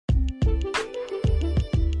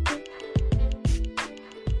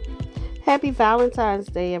Happy Valentine's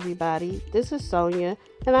Day, everybody. This is Sonia,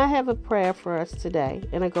 and I have a prayer for us today,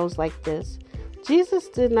 and it goes like this. Jesus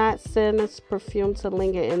did not send his perfume to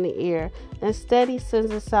linger in the air. Instead, he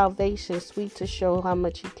sends a salvation sweet to show how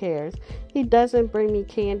much he cares. He doesn't bring me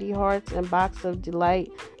candy hearts and box of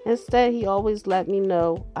delight. Instead, he always let me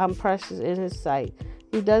know I'm precious in his sight.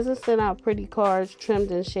 He doesn't send out pretty cards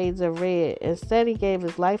trimmed in shades of red. Instead, he gave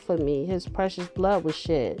his life for me. His precious blood was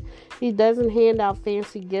shed. He doesn't hand out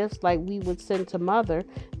fancy gifts like we would send to mother.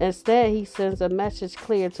 Instead, he sends a message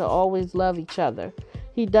clear to always love each other.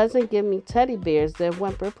 He doesn't give me teddy bears that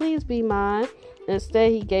whimper, please be mine.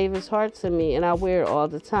 Instead, he gave his heart to me, and I wear it all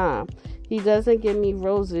the time. He doesn't give me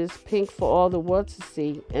roses pink for all the world to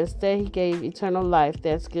see. Instead, he gave eternal life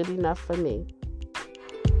that's good enough for me.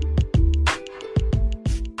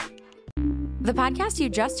 The podcast you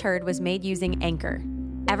just heard was made using Anchor.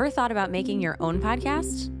 Ever thought about making your own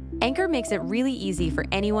podcast? Anchor makes it really easy for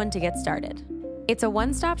anyone to get started. It's a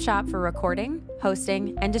one-stop shop for recording,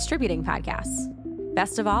 hosting, and distributing podcasts.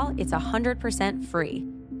 Best of all, it's 100% free.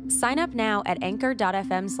 Sign up now at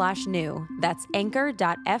anchor.fm/new. That's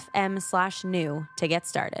anchor.fm/new to get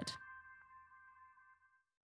started.